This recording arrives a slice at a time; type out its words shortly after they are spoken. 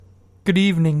Good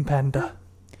evening, Panda.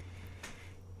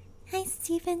 Hi,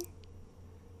 Steven.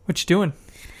 What you doing?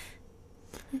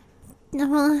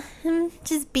 No, I'm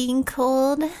just being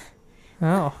cold.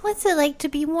 Oh. What's it like to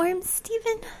be warm,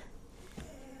 Steven?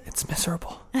 It's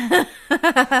miserable. Thank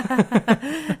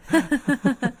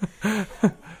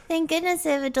goodness I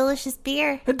have a delicious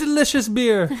beer. A delicious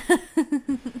beer.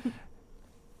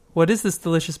 What is this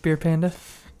delicious beer, Panda?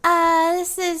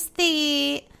 This is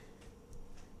the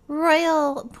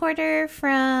Royal Porter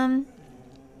from...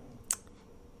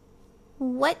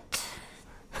 What?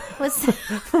 What's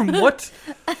From what?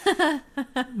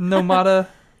 Nómada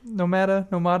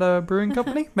Brewing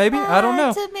Company? Maybe? I don't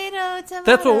know. Tomato.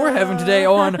 That's what we're having today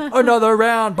on Another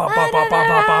Round.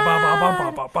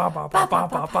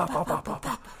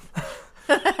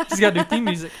 She's got to do theme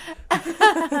music.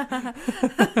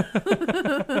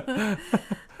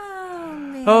 Oh,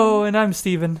 man. Oh, and I'm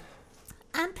Steven.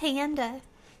 I'm Panda.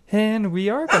 And we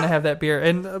are going to have that beer.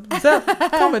 And Zep,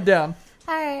 calm it down.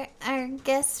 Our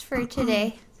guest for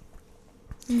today,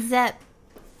 Zep.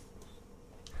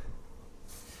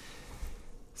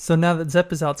 So now that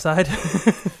Zep is outside.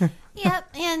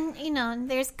 Yep, and,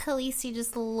 there's Khaleesi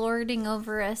just lording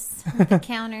over us at the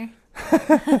counter.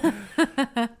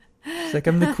 She's like,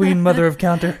 I'm the queen mother of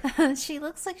counter. She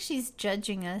looks like she's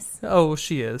judging us. Oh,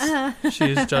 she is.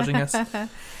 She is judging us.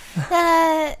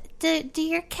 Do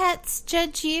your cats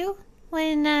judge you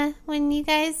when you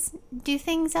guys do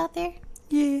things out there?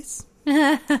 Yes.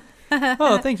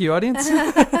 Oh, thank you, audience.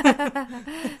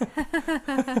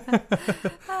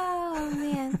 Oh,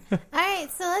 man. All right,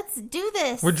 so let's do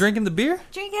this. We're drinking the beer?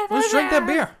 Let's drink that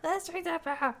beer. Let's drink that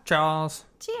beer. Charles.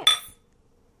 Cheers.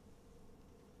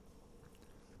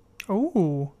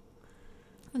 Oh.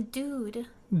 Dude.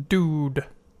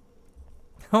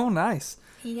 Oh, nice.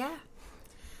 Yeah.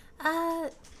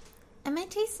 Am I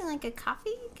tasting like a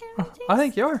coffee kind of taste? I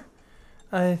think you are.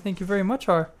 I think you very much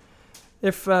are.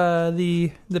 If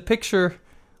the picture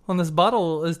on this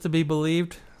bottle is to be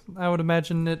believed, I would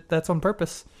imagine that's on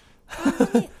purpose.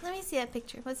 Let me see that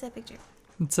picture. What's that picture?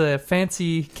 It's a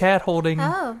fancy cat holding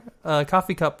a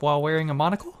coffee cup while wearing a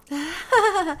monocle.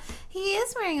 He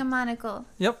is wearing a monocle.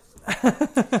 Yep.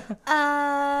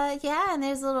 Yeah, and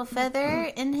there's a little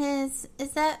feather in his...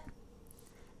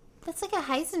 That's like a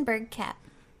Heisenberg cap,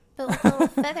 but with a little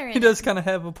feather in it. He does kind of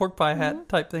have a pork pie hat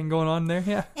type thing going on there,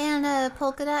 yeah. And a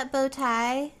polka dot bow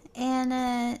tie, and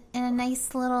a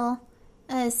nice little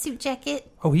suit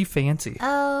jacket. Oh, he fancy.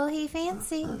 Oh, he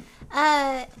fancy.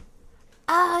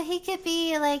 He could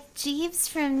be like Jeeves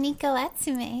from Nico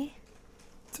Atsume.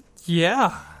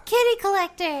 Yeah. Kitty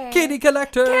collector. Kitty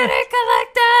collector. Kitty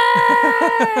collector.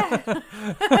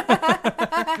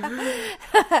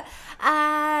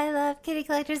 I love Kitty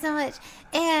Collector so much.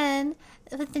 And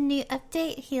with the new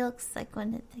update, he looks like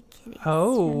one of the kitties.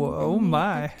 Oh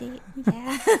my. Update.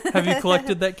 Yeah. Have you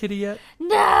collected that kitty yet?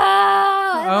 No!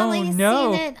 I've only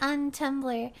no. seen it on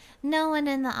Tumblr. No one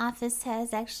in the office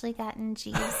has actually gotten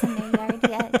Jeeves in their yard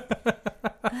yet.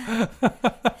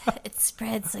 It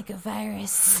spreads like a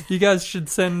virus. You guys should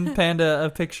send Panda a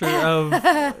picture of,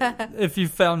 if you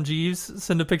found Jeeves,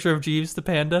 send a picture of Jeeves to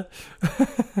Panda.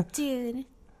 Dude,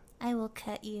 I will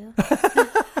cut you.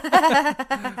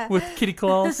 With kitty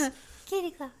claws.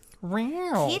 Kitty claw.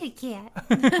 Meow. Kitty cat.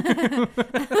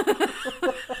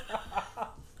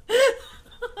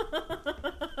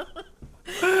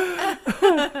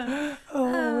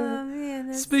 Oh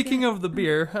man. Speaking of the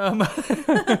beer,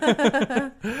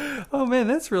 oh man,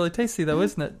 that's really tasty though,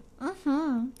 isn't it?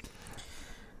 Mm-hmm.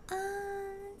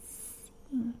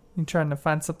 You trying to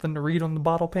find something to read on the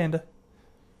bottle, Panda?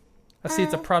 I see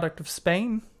it's a product of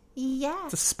Spain. Yeah.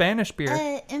 It's a Spanish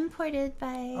beer. Imported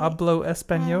by Hablo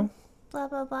Español. blah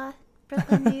blah blah.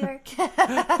 Brooklyn, New York.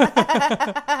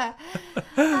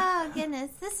 Oh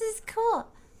goodness, this is cool.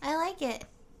 I like it.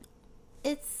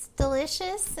 It's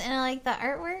delicious, and I like the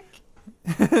artwork.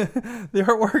 The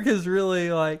artwork is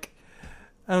really like,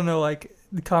 I don't know, like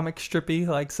the comic strippy,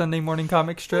 like Sunday morning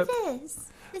comic strip. It is.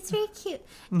 It's very cute.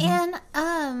 Mm-hmm.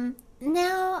 And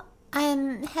now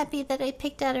I'm happy that I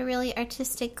picked out a really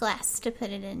artistic glass to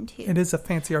put it into. It is a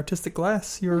fancy artistic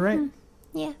glass. You were right.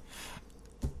 Yeah.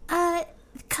 The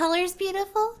color's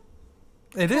beautiful.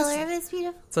 It the is. Color of it's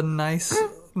beautiful. It's a nice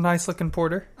looking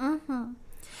porter. Mm-hmm.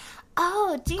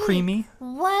 Oh, dude. Creamy.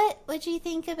 What would you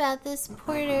think about this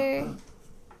porter,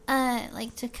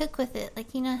 like to cook with it?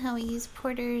 Like, you know how we use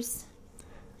porters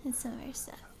and some of our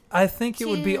stuff. I think it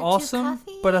would be awesome,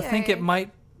 coffee, but I think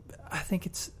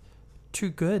it's too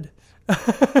good.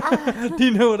 Do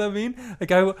you know what I mean?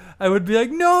 Like I would be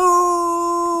like,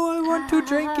 no, I want to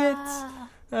drink it.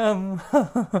 Yeah,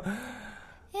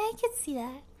 I could see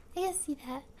that.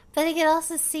 But I could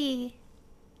also see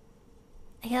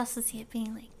it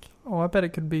being like... Oh, I bet it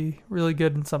could be really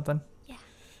good in something. Yeah.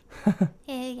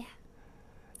 Yeah.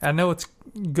 I know it's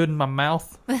good in my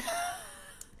mouth.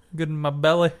 Good in my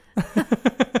belly.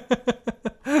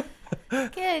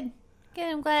 Good.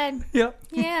 I'm glad. Yep.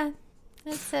 Yeah.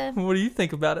 That's What do you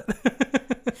think about it?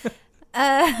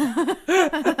 I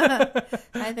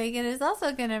think it is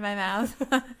also good in my mouth.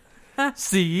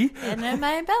 See? And in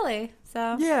my belly.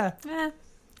 So Yeah.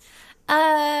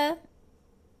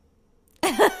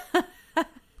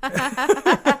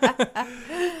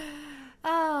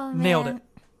 Oh, man.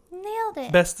 Nailed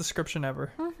it. Best description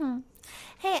ever. Mm-hmm.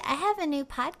 Hey, I have a new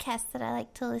podcast that I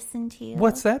like to listen to.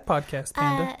 What's that podcast,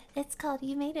 Panda? It's called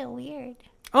You Made It Weird.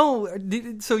 Oh,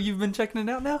 so you've been checking it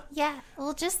out now? Yeah.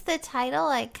 Well, just the title,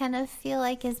 I kind of feel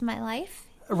like is my life.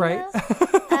 Right.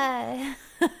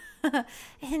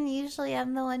 And usually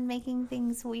I'm the one making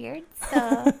things weird, so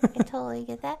I totally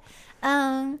get that.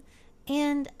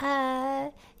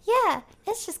 Yeah,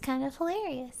 it's just kind of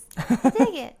hilarious. I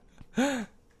dig it.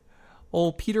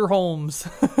 Old Peter Holmes.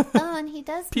 Oh, and he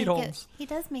does Pete make Holmes. He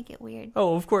does make it weird.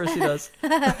 Oh, of course he does.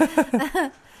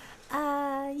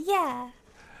 Yeah.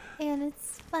 And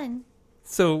it's fun.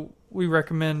 So we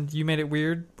recommend You Made It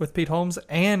Weird with Pete Holmes,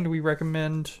 and we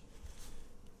recommend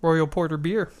Royal Porter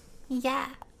beer. Yeah.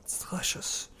 It's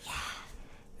delicious. Yeah.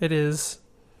 It is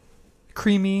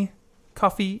creamy,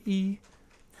 coffee-y,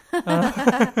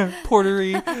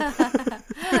 portery.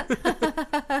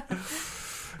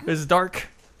 It's dark.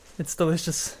 It's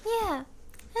delicious. Yeah. And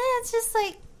it's just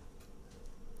like,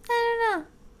 I don't know.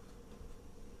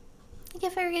 Like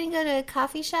if I were going to go to a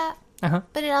coffee shop,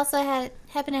 but it also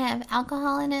happened to have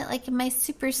alcohol in it, like my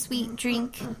super sweet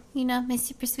drink, my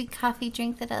super sweet coffee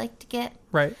drink that I like to get.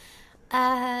 Right.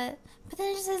 But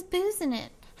then it just has booze in it.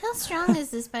 How strong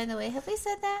is this, by the way? Have we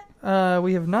said that?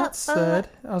 We have not said.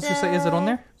 I was going to say, is it on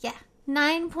there? Yeah.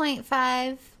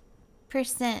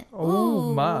 9.5%.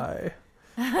 Oh, Ooh. my.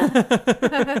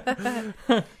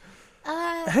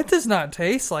 That does not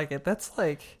taste like it. That's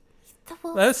like...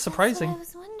 That's surprising.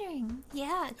 That's what I was wondering.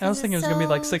 Yeah. I was thinking it was going to be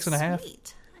like 6.5.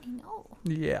 Sweet. I know.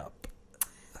 Yep.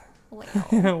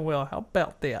 Well. Well, how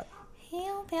about that?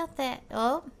 How about that?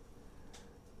 Oh.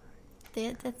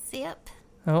 That's Zip.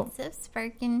 Oh. Zip's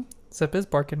barking. Zip is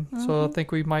barking. Mm-hmm. So I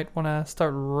think we might want to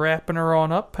start wrapping her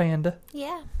on up, Panda.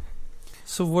 Yeah.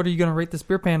 So what are you going to rate this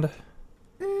beer, Panda?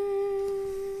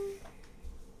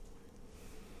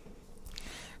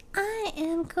 I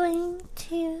am going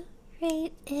to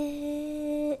rate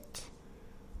it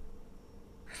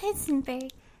Heisenberg.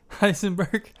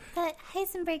 Heisenberg? But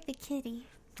Heisenberg the kitty.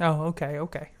 Oh, okay.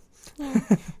 Yeah.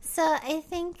 So I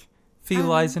think...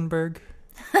 Phil Eisenberg.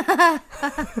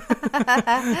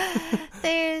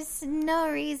 There's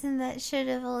no reason that should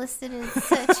have elicited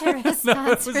such a response.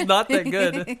 No, it was not that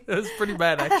good. It was pretty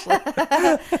bad, actually.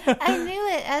 I knew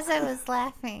it as I was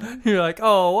laughing. You're like,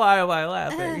 oh, why am I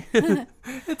laughing?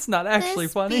 It's not actually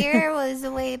funny. This beer was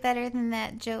way better than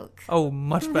that joke. Oh,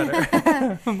 much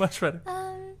better. Much better.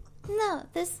 No,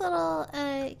 this little...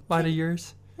 Light of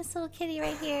yours? This little kitty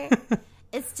right here.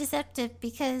 It's deceptive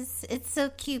because it's so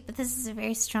cute, but this is a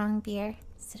very strong beer.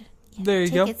 So, there you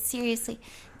go. Take it seriously.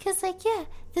 Because,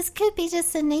 this could be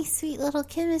just a nice, sweet little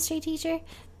chemistry teacher,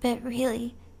 but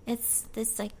really, it's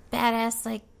this,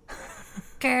 badass,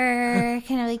 grrr,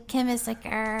 kind of like chemist,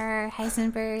 grrr,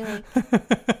 Heisenberg,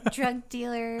 drug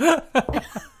dealer.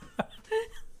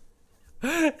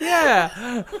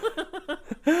 Yeah.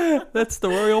 That's the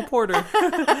Royal Porter.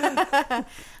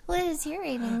 What is your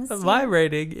rating? My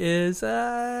rating is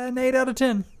an 8 out of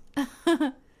 10.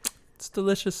 It's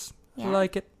delicious. Yeah. I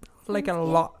like it. I like it a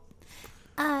lot.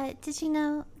 Did you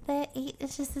know that 8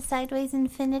 is just a sideways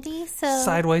infinity? So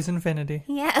sideways infinity.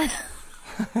 Yeah.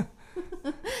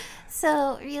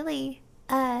 So really,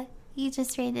 you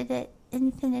just rated it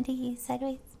infinity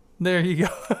sideways. There you go.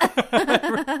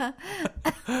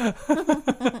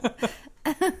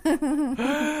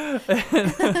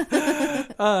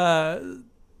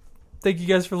 Thank you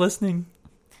guys for listening.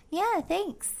 Yeah,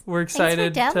 thanks. We're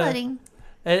excited. Thanks for downloading.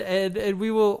 And we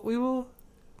will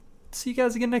see you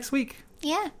guys again next week.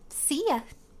 Yeah, see ya.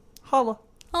 Holla.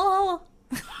 Holla.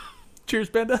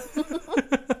 Cheers, Panda.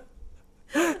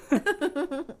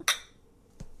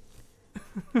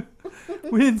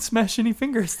 We didn't smash any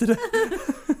fingers today.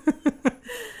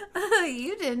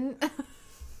 You didn't.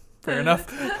 Fair enough.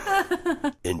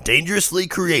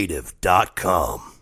 AndangerouslyCreative.com